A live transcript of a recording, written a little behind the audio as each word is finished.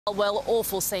Well,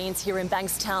 awful scenes here in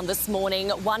Bankstown this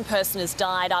morning. One person has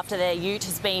died after their ute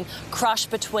has been crushed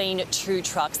between two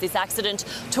trucks. This accident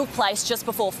took place just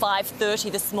before 5:30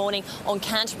 this morning on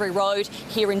Canterbury Road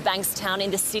here in Bankstown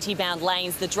in the city-bound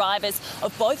lanes. The drivers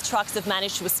of both trucks have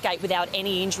managed to escape without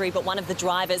any injury, but one of the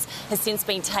drivers has since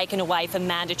been taken away for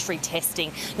mandatory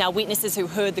testing. Now, witnesses who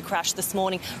heard the crash this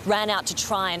morning ran out to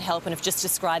try and help and have just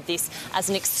described this as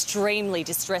an extremely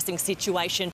distressing situation